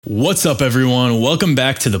What's up, everyone? Welcome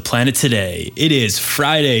back to The Planet Today. It is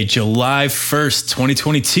Friday, July 1st,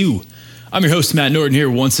 2022. I'm your host, Matt Norton, here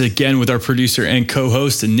once again with our producer and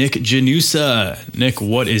co-host, Nick Janusa. Nick,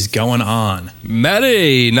 what is going on?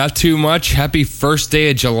 Matty, not too much. Happy first day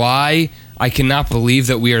of July. I cannot believe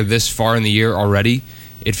that we are this far in the year already.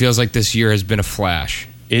 It feels like this year has been a flash.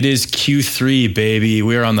 It is Q3, baby.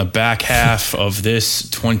 We're on the back half of this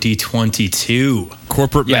 2022.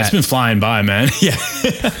 Corporate Matt. Yeah, it's been flying by, man. Yeah.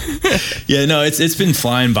 It's been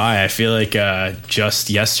flying by. I feel like just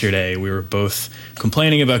yesterday we were both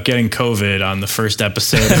complaining about getting COVID on the first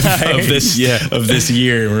episode of this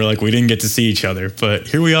year. And we're like, we didn't get to see each other, but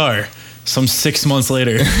here we are. Some 6 months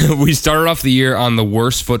later. We started off the year on the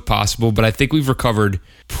worst foot possible, but I think we've recovered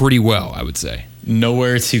pretty well, I would say.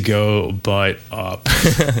 Nowhere to go but up.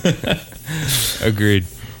 Agreed.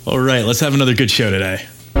 All right, let's have another good show today.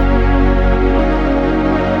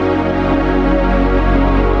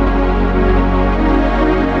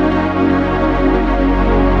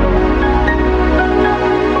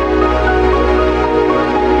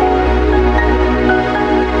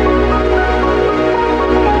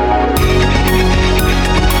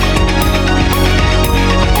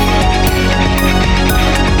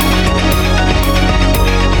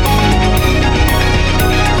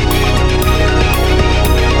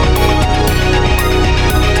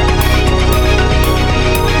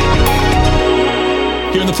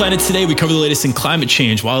 Planet Today, we cover the latest in climate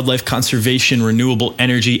change, wildlife conservation, renewable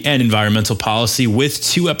energy, and environmental policy with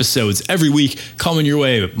 2 episodes every week coming your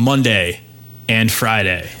way Monday and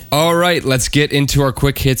Friday. All right, let's get into our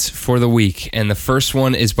quick hits for the week. And the first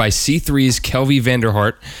one is by C3's Kelvy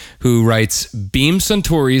Vanderhart, who writes, Beam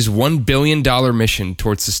Suntory's $1 billion mission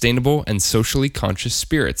towards sustainable and socially conscious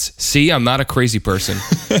spirits. See, I'm not a crazy person.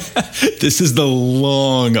 This is the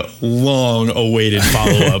long awaited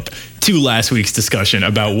follow-up to last week's discussion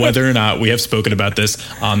about whether or not we have spoken about this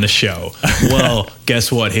on the show. Well,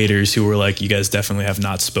 guess what, haters who were like, you guys definitely have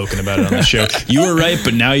not spoken about it on the show. You were right,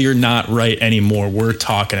 but now you're not right anymore. We're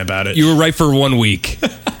talking about it. You were right for 1 week.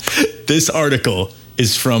 This article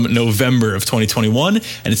is from November of 2021,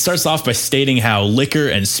 and it starts off by stating how liquor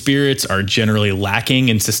and spirits are generally lacking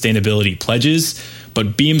in sustainability pledges,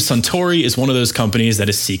 but Beam Suntory is one of those companies that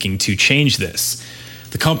is seeking to change this.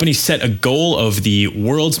 The company set a goal of the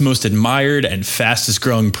world's most admired and fastest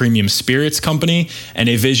growing premium spirits company and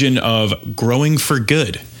a vision of growing for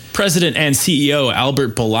good. President and CEO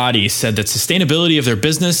Albert Bellotti said that sustainability of their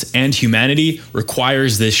business and humanity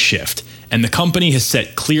requires this shift, and the company has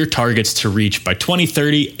set clear targets to reach by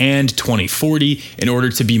 2030 and 2040 in order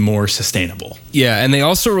to be more sustainable. Yeah, and they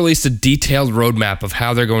also released a detailed roadmap of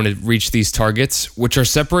how they're going to reach these targets, which are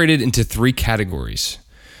separated into 3 categories: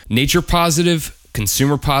 nature positive,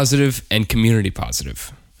 consumer positive, and community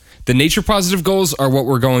positive. The nature positive goals are what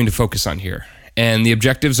we're going to focus on here, and the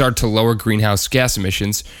objectives are to lower greenhouse gas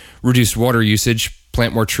emissions, reduce water usage,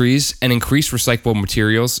 plant more trees, and increase recyclable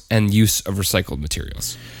materials and use of recycled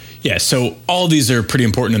materials. Yeah, so all of these are pretty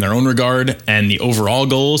important in their own regard, and the overall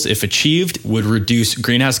goals, if achieved, would reduce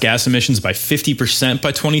greenhouse gas emissions by 50%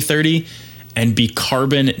 by 2030 and be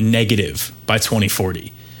carbon negative by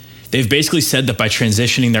 2040. They've basically said that by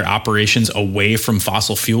transitioning their operations away from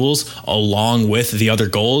fossil fuels, along with the other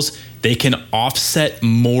goals, they can offset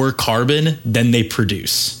more carbon than they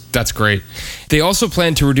produce. That's great. They also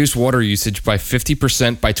plan to reduce water usage by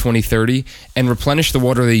 50% by 2030 and replenish the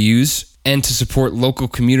water they use, and to support local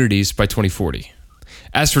communities by 2040.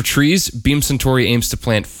 As for trees, Beam Suntory aims to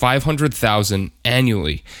plant 500,000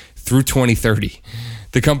 annually through 2030.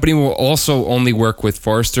 The company will also only work with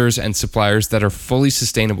foresters and suppliers that are fully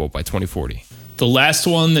sustainable by 2040. The last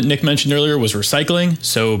one that Nick mentioned earlier was recycling.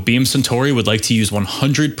 So Beam Suntory would like to use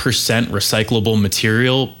 100% recyclable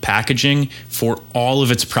material packaging for all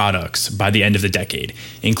of its products by the end of the decade,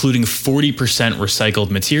 including 40%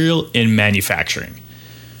 recycled material in manufacturing.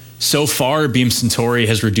 So far, Beam Suntory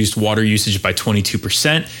has reduced water usage by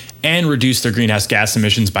 22% and reduced their greenhouse gas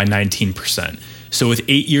emissions by 19%. So with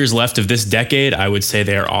 8 years left of this decade, I would say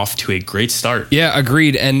they are off to a great start. Yeah,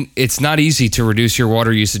 agreed. And it's not easy to reduce your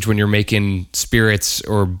water usage when you're making spirits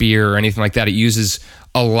or beer or anything like that. It uses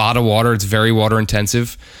a lot of water. It's very water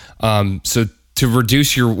intensive. So to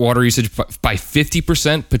reduce your water usage by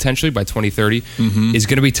 50% potentially by 2030 is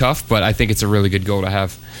going to be tough, but I think it's a really good goal to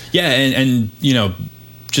have. Yeah, and you know,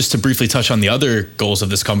 just to briefly touch on the other goals of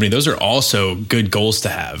this company, those are also good goals to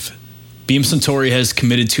have. Beam Suntory has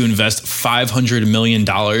committed to invest $500 million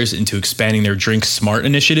into expanding their Drink Smart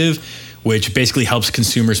initiative, which basically helps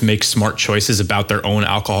consumers make smart choices about their own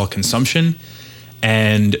alcohol consumption.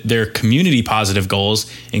 And their community positive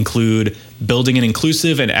goals include building an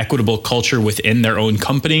inclusive and equitable culture within their own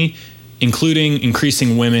company, including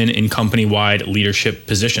increasing women in company-wide leadership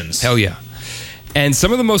positions. Hell yeah. And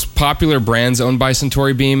some of the most popular brands owned by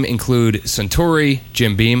Suntory Beam include Suntory,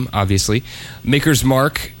 Jim Beam, obviously, Maker's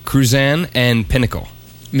Mark, Cruzan, and Pinnacle.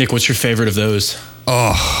 Nick, what's your favorite of those?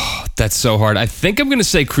 Oh, that's so hard. I think I'm going to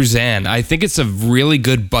say Cruzan. I think it's a really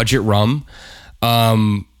good budget rum.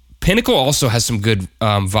 Pinnacle also has some good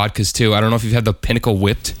vodkas too. I don't know if you've had the Pinnacle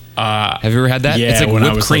Whipped. Have you ever had that? Yeah, it's like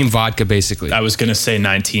whipped cream vodka, basically. I was going to say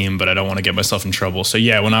 19, but I don't want to get myself in trouble. So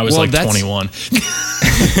yeah, when I was 21.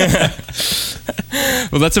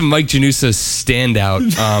 Well, that's a Mike Janusa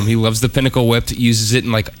standout. He loves the Pinnacle Whipped, uses it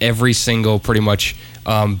in like every single pretty much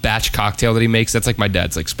batch cocktail that he makes. That's like my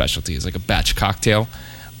dad's like specialty. It's like a batch cocktail.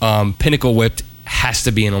 Pinnacle Whipped has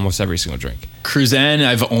to be in almost every single drink. Cruzan,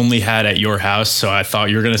 I've only had at your house, so I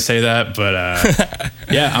thought you were going to say that. But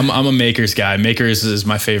yeah, I'm a Maker's guy. Maker's is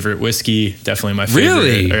my favorite whiskey. Definitely my favorite.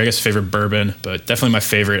 Really? Or I guess favorite bourbon, but definitely my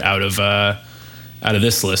favorite out of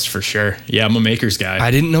this list for sure. Yeah, I'm a Maker's guy.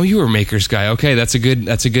 I didn't know you were a Maker's guy. Okay, that's a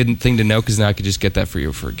good thing to know because now I could just get that for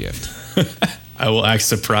you for a gift. I will act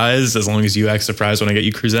surprised as long as you act surprised when I get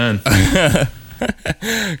you Cruzan.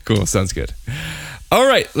 Cool, sounds good. All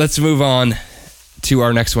right, let's move on to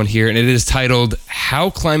our next one here, and it is titled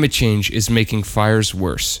How Climate Change is Making Fires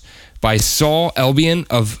Worse by Saul Albion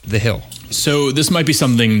of The Hill. So this might be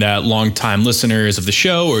something that longtime listeners of the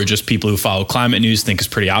show or just people who follow climate news think is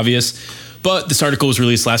pretty obvious, but this article was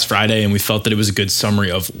released last Friday and we felt that it was a good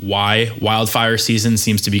summary of why wildfire season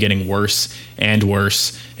seems to be getting worse and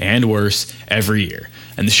worse and worse every year.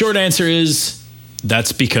 And the short answer is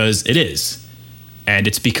that's because it is. And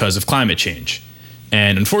it's because of climate change.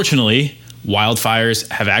 And unfortunately, wildfires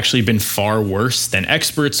have actually been far worse than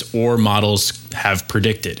experts or models have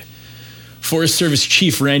predicted. Forest Service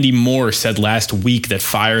Chief Randy Moore said last week that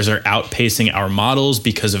fires are outpacing our models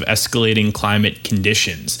because of escalating climate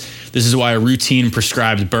conditions. This is why a routine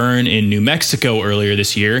prescribed burn in New Mexico earlier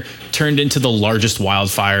this year turned into the largest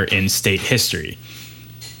wildfire in state history.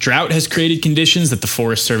 Drought has created conditions that the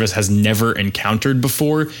Forest Service has never encountered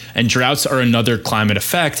before, and droughts are another climate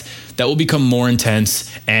effect that will become more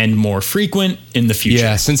intense and more frequent in the future.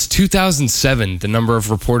 Yeah, since 2007, the number of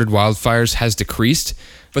reported wildfires has decreased,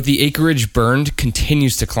 but the acreage burned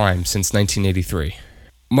continues to climb since 1983.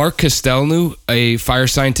 Marc Castelnu, a fire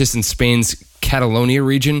scientist in Spain's Catalonia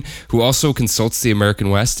region, who also consults the American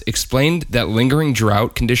West, explained that lingering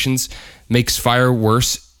drought conditions makes fire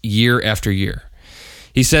worse year after year.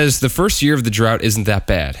 He says the first year of the drought isn't that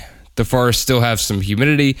bad. The forests still have some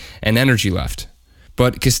humidity and energy left.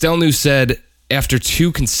 But Castelnu said after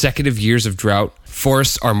 2 consecutive years of drought,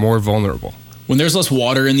 forests are more vulnerable. When there's less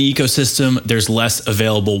water in the ecosystem, there's less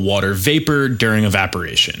available water vapor during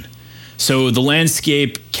evaporation. So the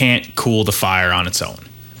landscape can't cool the fire on its own.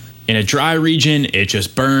 In a dry region, it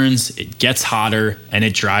just burns, it gets hotter, and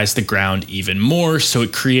it dries the ground even more, so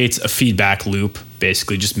it creates a feedback loop,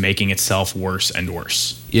 basically just making itself worse and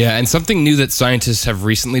worse. Yeah, and something new that scientists have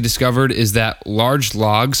recently discovered is that large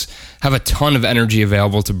logs have a ton of energy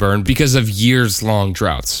available to burn because of years-long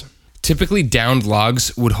droughts. Typically, downed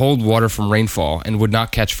logs would hold water from rainfall and would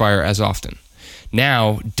not catch fire as often.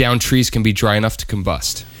 Now, downed trees can be dry enough to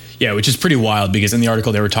combust. Yeah, which is pretty wild because in the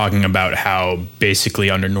article they were talking about how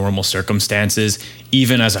basically under normal circumstances,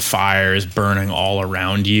 even as a fire is burning all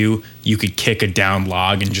around you, you could kick a down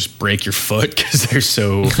log and just break your foot because they're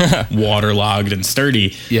so waterlogged and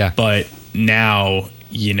sturdy. Yeah. But now,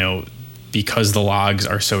 because the logs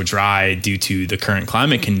are so dry due to the current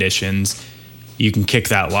climate conditions, you can kick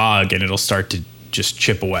that log and it'll start to just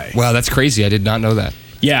chip away. Wow, that's crazy. I did not know that.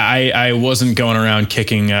 Yeah, I wasn't going around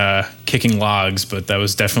kicking logs, but that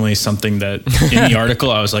was definitely something that in the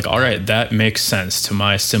article I was like, all right, that makes sense to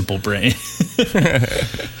my simple brain.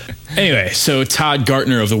 Anyway, so Todd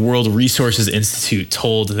Gartner of the World Resources Institute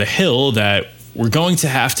told The Hill that we're going to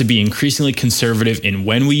have to be increasingly conservative in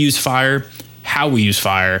when we use fire, how we use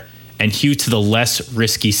fire, and hew to the less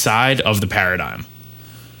risky side of the paradigm.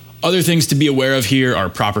 Other things to be aware of here are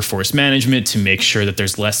proper forest management to make sure that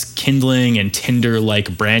there's less kindling and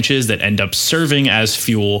tinder-like branches that end up serving as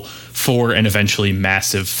fuel for an eventually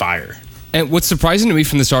massive fire. And what's surprising to me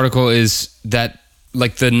from this article is that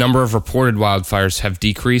the number of reported wildfires have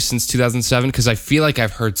decreased since 2007, because I feel like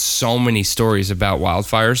I've heard so many stories about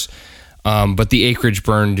wildfires, but the acreage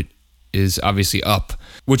burned is obviously up,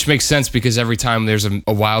 which makes sense because every time there's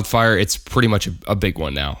a wildfire, it's pretty much a big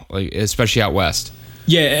one now, especially out west.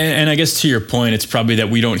 Yeah, and I guess to your point, it's probably that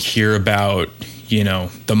we don't hear about,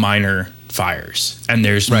 the minor fires. And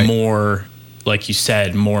there's more like you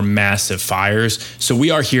said, more massive fires. So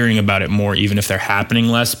we are hearing about it more, even if they're happening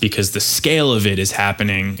less, because the scale of it is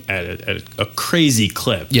happening at a crazy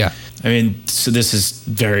clip. Yeah. I mean, so this is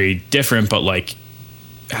very different, but like,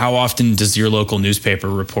 how often does your local newspaper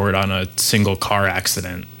report on a single car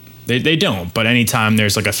accident? They don't, but anytime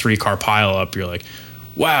there's like a 3-car pileup, you're like,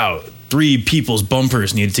 wow, 3 people's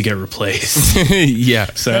bumpers needed to get replaced. Yeah.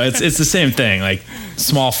 So it's the same thing. Like,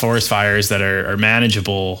 small forest fires that are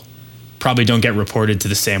manageable probably don't get reported to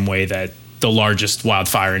the same way that the largest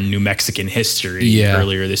wildfire in New Mexican history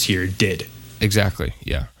earlier this year did. Exactly,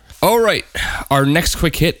 yeah. All right, our next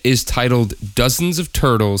quick hit is titled Dozens of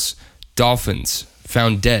Turtles, Dolphins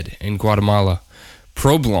Found Dead in Guatemala.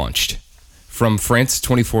 Probe launched, from France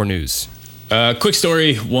 24 News. Quick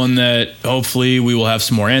story, one that hopefully we will have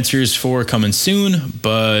some more answers for coming soon,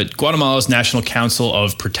 but Guatemala's National Council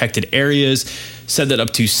of Protected Areas said that up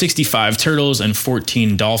to 65 turtles and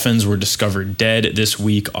 14 dolphins were discovered dead this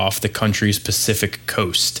week off the country's Pacific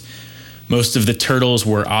coast. Most of the turtles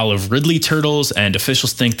were olive ridley turtles, and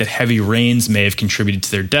officials think that heavy rains may have contributed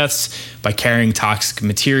to their deaths by carrying toxic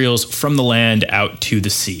materials from the land out to the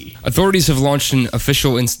sea. Authorities have launched an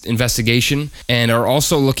official investigation and are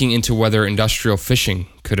also looking into whether industrial fishing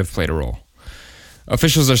could have played a role.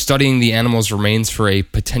 Officials are studying the animals' remains for a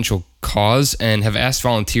potential cause and have asked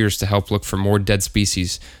volunteers to help look for more dead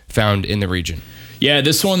species found in the region. Yeah,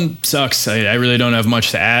 this one sucks. I really don't have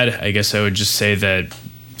much to add. I guess I would just say that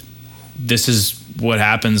this is what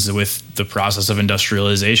happens with the process of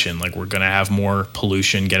industrialization. Like, we're going to have more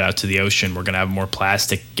pollution get out to the ocean. We're going to have more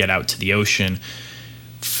plastic get out to the ocean.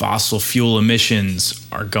 Fossil fuel emissions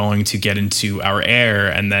are going to get into our air.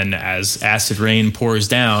 And then as acid rain pours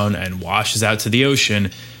down and washes out to the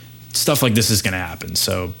ocean, stuff like this is going to happen.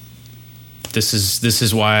 So this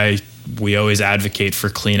is why we always advocate for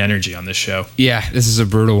clean energy on this show. Yeah, this is a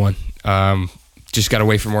brutal one. Just got to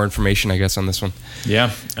wait for more information, I guess, on this one.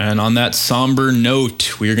 Yeah, and on that somber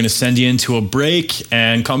note, we are going to send you into a break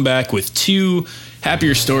and come back with 2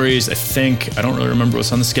 happier stories. I don't really remember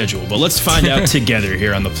what's on the schedule, but let's find out together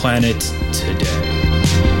here on The Planet today.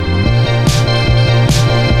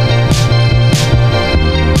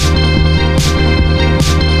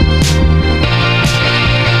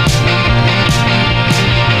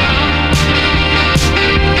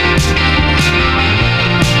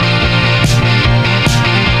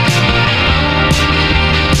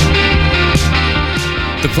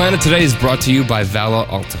 The Planet Today is brought to you by Vala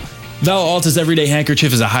Alta. Vala Alta's Everyday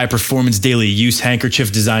Handkerchief is a high-performance daily use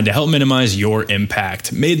handkerchief designed to help minimize your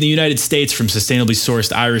impact. Made in the United States from sustainably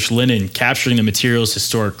sourced Irish linen, capturing the material's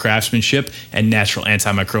historic craftsmanship and natural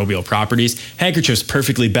antimicrobial properties, handkerchiefs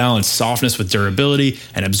perfectly balance softness with durability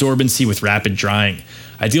and absorbency with rapid drying.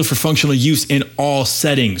 Ideal for functional use in all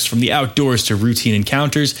settings, from the outdoors to routine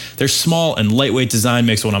encounters, their small and lightweight design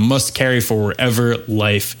makes one a must-carry for wherever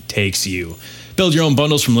life takes you. Build your own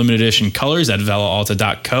bundles from limited edition colors at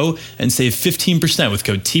valaalta.co and save 15% with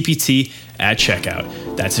code TPT at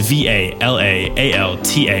checkout. That's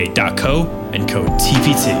VALAALTA.co and code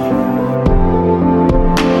TPT.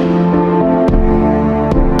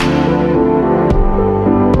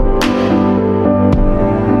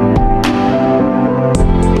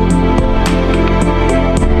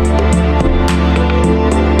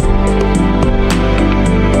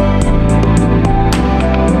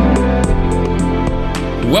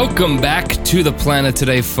 Welcome back to The Planet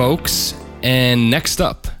Today, folks. And next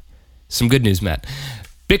up, some good news, Matt.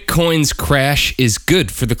 Bitcoin's crash is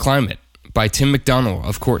good for the climate, by Tim McDonald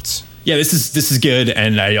of Quartz. Yeah, this is good,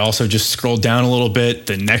 and I also just scrolled down a little bit.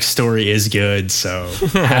 The next story is good, so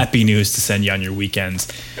happy news to send you on your weekends.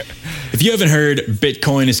 If you haven't heard,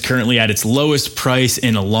 Bitcoin is currently at its lowest price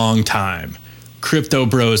in a long time. Crypto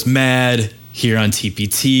bros mad. Here on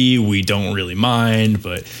TPT, we don't really mind,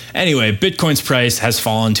 but anyway, Bitcoin's price has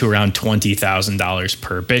fallen to around $20,000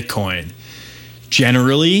 per Bitcoin.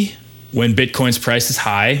 Generally, when Bitcoin's price is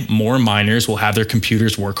high, more miners will have their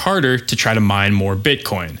computers work harder to try to mine more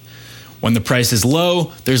Bitcoin. When the price is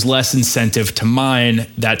low, there's less incentive to mine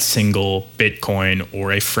that single Bitcoin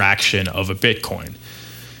or a fraction of a Bitcoin.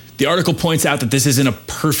 The article points out that this isn't a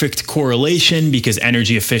perfect correlation because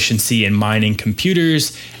energy efficiency in mining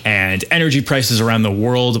computers and energy prices around the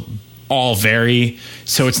world all vary.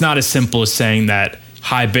 So it's not as simple as saying that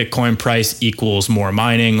high Bitcoin price equals more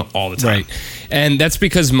mining all the time. Right. And that's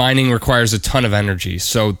because mining requires a ton of energy.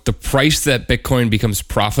 So the price that Bitcoin becomes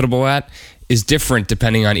profitable at is different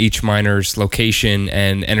depending on each miner's location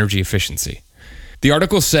and energy efficiency. The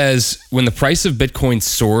article says when the price of Bitcoin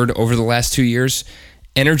soared over the last 2 years,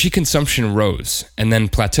 energy consumption rose and then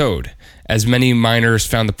plateaued as many miners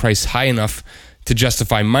found the price high enough to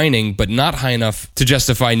justify mining, but not high enough to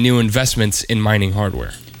justify new investments in mining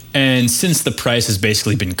hardware. And since the price has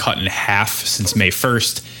basically been cut in half since May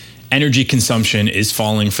 1st, energy consumption is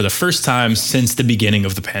falling for the first time since the beginning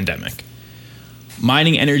of the pandemic.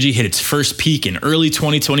 Mining energy hit its first peak in early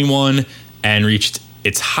 2021 and reached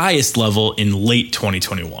its highest level in late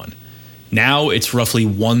 2021. Now it's roughly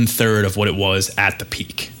 1/3 of what it was at the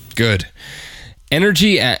peak. Good.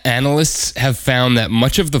 Energy analysts have found that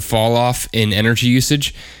much of the fall off in energy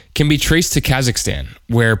usage can be traced to Kazakhstan,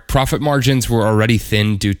 where profit margins were already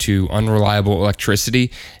thin due to unreliable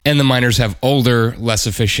electricity, and the miners have older, less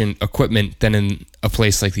efficient equipment than in a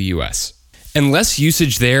place like the US. And less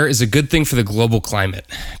usage there is a good thing for the global climate,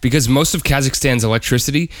 because most of Kazakhstan's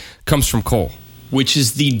electricity comes from coal, which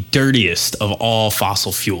is the dirtiest of all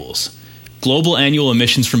fossil fuels. Global annual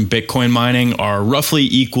emissions from Bitcoin mining are roughly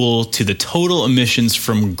equal to the total emissions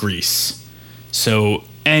from Greece. So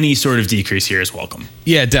any sort of decrease here is welcome.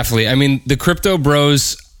 Yeah, definitely. I mean, the crypto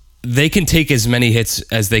bros, they can take as many hits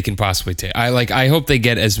as they can possibly take. I hope they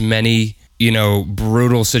get as many,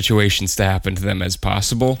 brutal situations to happen to them as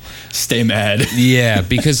possible. Stay mad. Yeah,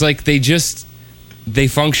 because they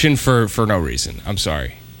function for no reason. I'm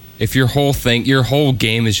sorry. If your whole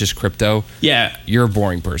game is just crypto, yeah, you're a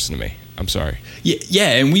boring person to me. I'm sorry.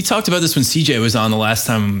 Yeah, and we talked about this when CJ was on the last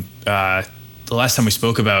time we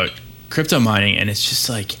spoke about crypto mining, and it's just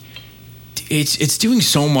like it's doing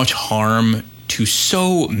so much harm to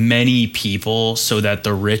so many people so that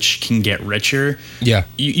the rich can get richer. Yeah.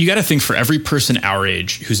 You got to think, for every person our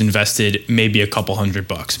age who's invested maybe a couple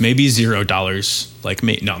 $100, maybe $0, like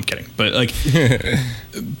me. No, I'm kidding. But like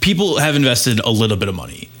people have invested a little bit of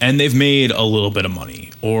money and they've made a little bit of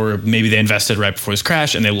money, or maybe they invested right before this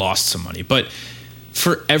crash and they lost some money. But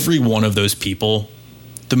for every one of those people,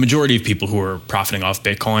 the majority of people who are profiting off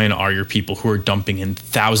Bitcoin are your people who are dumping in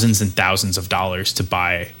thousands and thousands of dollars to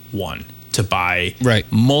buy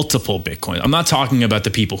multiple Bitcoin. I'm not talking about the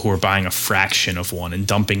people who are buying a fraction of one and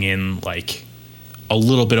dumping in like a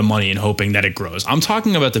little bit of money and hoping that it grows. I'm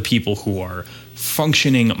talking about the people who are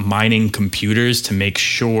functioning mining computers to make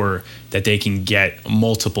sure that they can get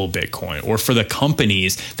multiple Bitcoin, or for the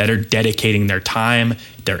companies that are dedicating their time,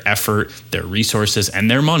 their effort, their resources, and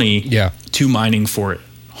their money to mining for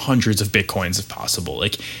hundreds of Bitcoins if possible.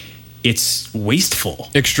 Like, it's wasteful.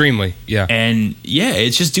 Extremely, yeah. And yeah,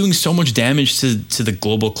 it's just doing so much damage to the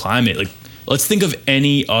global climate. Like, let's think of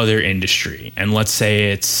any other industry, and let's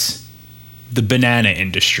say it's the banana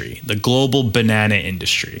industry, the global banana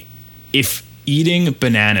industry. If eating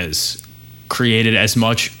bananas created as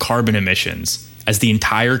much carbon emissions as the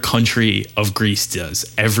entire country of Greece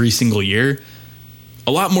does every single year,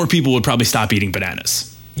 a lot more people would probably stop eating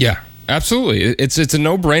bananas. Yeah. Absolutely. It's a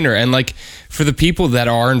no-brainer. And like, for the people that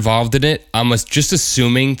are involved in it, I'm just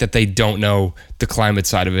assuming that they don't know the climate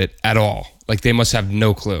side of it at all. Like, they must have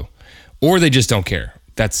no clue, or they just don't care.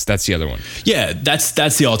 That's the other one. Yeah, that's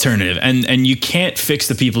the alternative. And you can't fix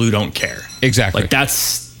the people who don't care. Exactly. Like,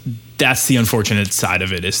 that's the unfortunate side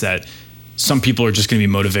of it, is that some people are just going to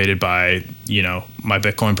be motivated by, my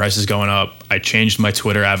Bitcoin price is going up. I changed my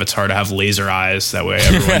Twitter avatar to have laser eyes. That way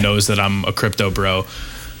everyone knows that I'm a crypto bro.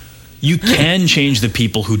 You can change the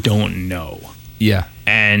people who don't know. Yeah.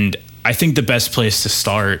 And I think the best place to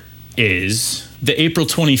start is the April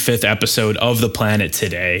 25th episode of The Planet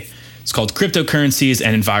Today. It's called Cryptocurrencies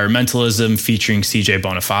and Environmentalism, featuring CJ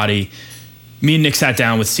Bonafati. Me and Nick sat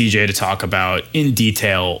down with CJ to talk about in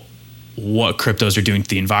detail what cryptos are doing to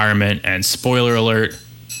the environment. And spoiler alert,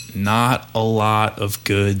 not a lot of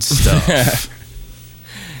good stuff.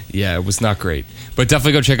 Yeah, it was not great. But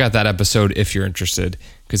definitely go check out that episode if you're interested,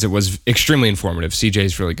 because it was extremely informative. CJ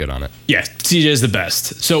is really good on it. Yeah, CJ is the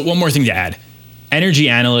best. So one more thing to add. Energy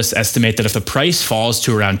analysts estimate that if the price falls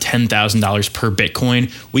to around $10,000 per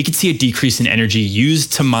Bitcoin, we could see a decrease in energy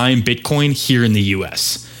used to mine Bitcoin here in the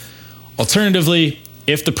US. Alternatively,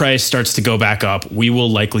 if the price starts to go back up, we will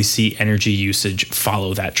likely see energy usage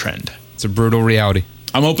follow that trend. It's a brutal reality.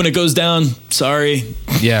 I'm hoping it goes down. Sorry.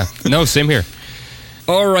 Yeah. No, same here.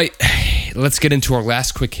 All right. Let's get into our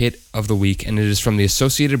last quick hit of the week, and it is from the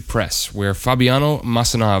Associated Press, where Fabiano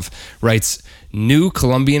Massanov writes, "New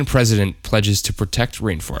Colombian president pledges to protect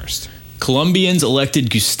rainforest." Colombians elected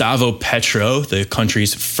Gustavo Petro, the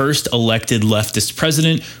country's first elected leftist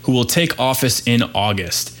president, who will take office in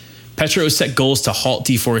August. Petro set goals to halt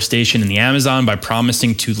deforestation in the Amazon by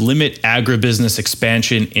promising to limit agribusiness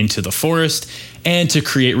expansion into the forest and to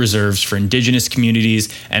create reserves for indigenous communities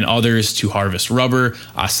and others to harvest rubber,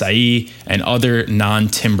 acai, and other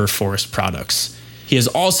non-timber forest products. He has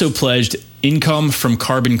also pledged income from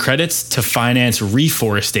carbon credits to finance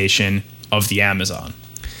reforestation of the Amazon.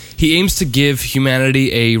 He aims to give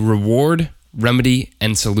humanity a reward, remedy,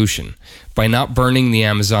 and solution by not burning the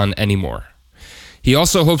Amazon anymore. He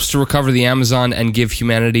also hopes to recover the Amazon and give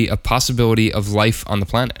humanity a possibility of life on the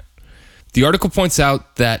planet. The article points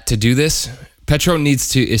out that to do this, Petro needs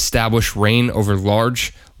to establish reign over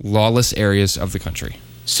large, lawless areas of the country.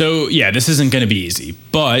 So, yeah, this isn't going to be easy,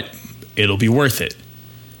 but it'll be worth it.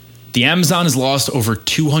 The Amazon has lost over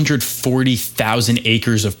 240,000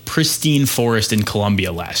 acres of pristine forest in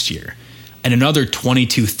Colombia last year, and another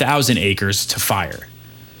 22,000 acres to fire.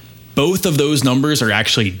 Both of those numbers are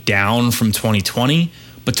actually down from 2020,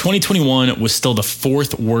 but 2021 was still the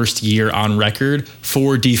fourth worst year on record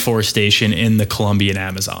for deforestation in the Colombian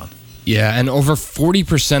Amazon. Yeah, and over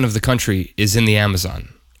 40% of the country is in the Amazon,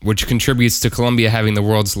 which contributes to Colombia having the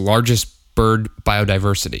world's largest bird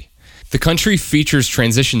biodiversity. The country features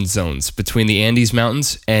transition zones between the Andes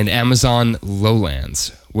Mountains and Amazon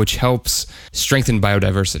lowlands, which helps strengthen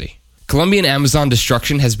biodiversity. Colombian Amazon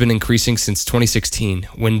destruction has been increasing since 2016,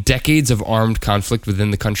 when decades of armed conflict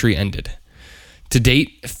within the country ended. To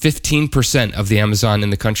date, 15% of the Amazon in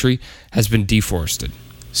the country has been deforested.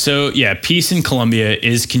 So, yeah, peace in Colombia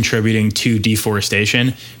is contributing to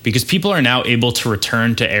deforestation because people are now able to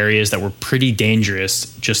return to areas that were pretty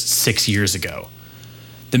dangerous just 6 years ago.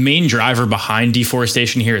 The main driver behind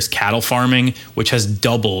deforestation here is cattle farming, which has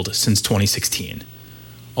doubled since 2016.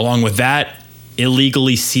 Along with that,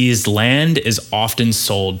 illegally seized land is often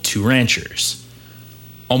sold to ranchers.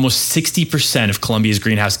 Almost 60% of Colombia's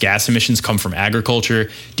greenhouse gas emissions come from agriculture,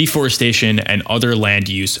 deforestation, and other land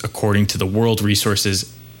use, according to the World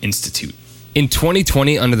Resources Institute. In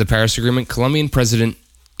 2020, under the Paris Agreement, Colombian President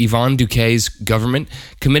Ivan Duque's government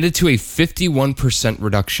committed to a 51%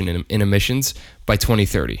 reduction in emissions by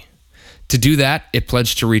 2030. To do that, it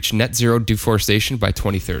pledged to reach net zero deforestation by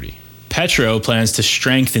 2030. Petro plans to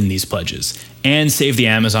strengthen these pledges and save the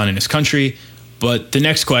Amazon in his country, but the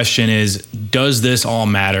next question is, does this all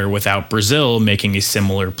matter without Brazil making a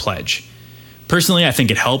similar pledge? Personally, I think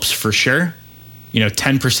it helps for sure.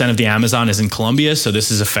 10% of the Amazon is in Colombia, so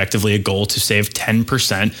this is effectively a goal to save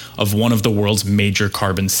 10% of one of the world's major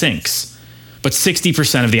carbon sinks. But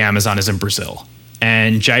 60% of the Amazon is in Brazil.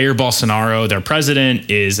 And Jair Bolsonaro, their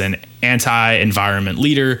president, is an anti-environment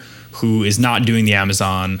leader who is not doing the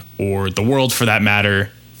Amazon, or the world for that matter,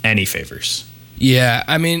 any favors. Yeah,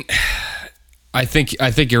 I mean, I think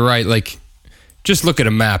you're right. Like, just look at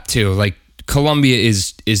a map too. Like, Colombia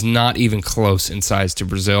is not even close in size to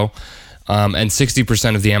Brazil. And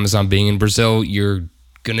 60% of the Amazon being in Brazil, you're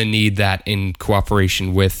going to need that in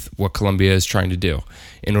cooperation with what Colombia is trying to do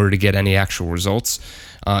in order to get any actual results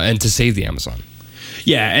and to save the Amazon.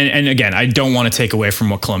 Yeah, and again, I don't want to take away from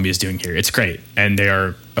what Colombia is doing here. It's great. And they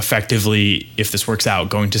are effectively, if this works out,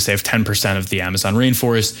 going to save 10% of the Amazon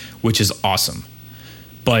rainforest, which is awesome.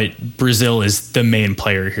 But Brazil is the main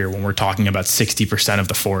player here when we're talking about 60% of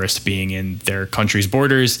the forest being in their country's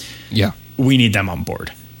borders. Yeah. We need them on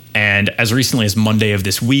board. And as recently as Monday of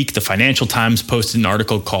this week, the Financial Times posted an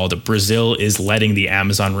article called "Brazil is Letting the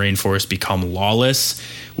Amazon Rainforest Become Lawless,"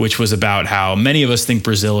 which was about how many of us think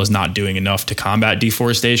Brazil is not doing enough to combat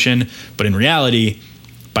deforestation. But in reality,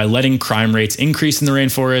 by letting crime rates increase in the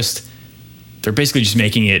rainforest, they're basically just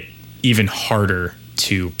making it even harder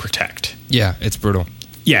to protect. Yeah, it's brutal.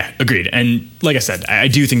 Yeah, agreed. And like I said, I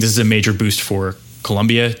do think this is a major boost for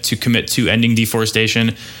Colombia to commit to ending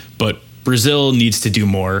deforestation, but Brazil needs to do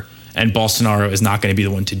more, and Bolsonaro is not going to be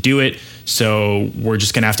the one to do it. So we're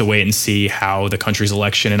just going to have to wait and see how the country's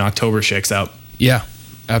election in October shakes out. Yeah,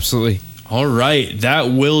 absolutely. All right,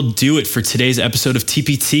 that will do it for today's episode of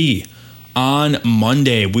TPT. On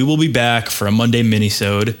Monday, we will be back for a Monday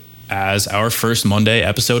minisode as our first Monday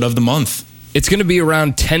episode of the month. It's going to be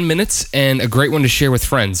around 10 minutes and a great one to share with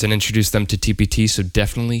friends and introduce them to TPT, so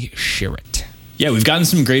definitely share it. Yeah, we've gotten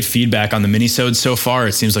some great feedback on the minisodes so far.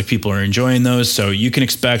 It seems like people are enjoying those. So you can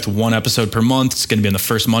expect one episode per month. It's going to be on the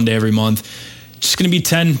first Monday every month. Just going to be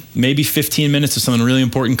 10, maybe 15 minutes if something really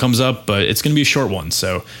important comes up, but it's going to be a short one.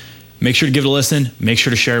 So make sure to give it a listen. Make sure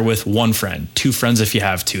to share it with one friend, 2 friends if you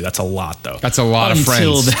have to. That's a lot, though. That's a lot of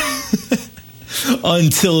friends.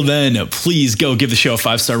 Until then, please go give the show a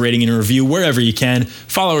 5-star rating and a review wherever you can.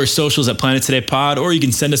 Follow our socials at Planet Today Pod, or you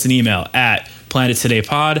can send us an email at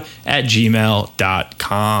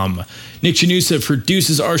planettodaypod@gmail.com. Nick Janusa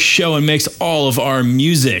produces our show and makes all of our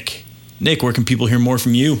music. Nick, where can people hear more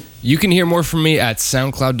from you? You can hear more from me at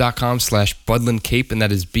soundcloud.com/BudlandCape, and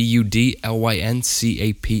that is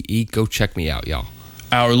BUDLYNCAPE. Go check me out, y'all.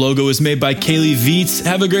 Our logo is made by Kaylee Vietz.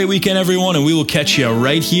 Have a great weekend, everyone, and we will catch you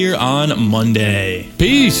right here on Monday.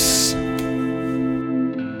 Peace.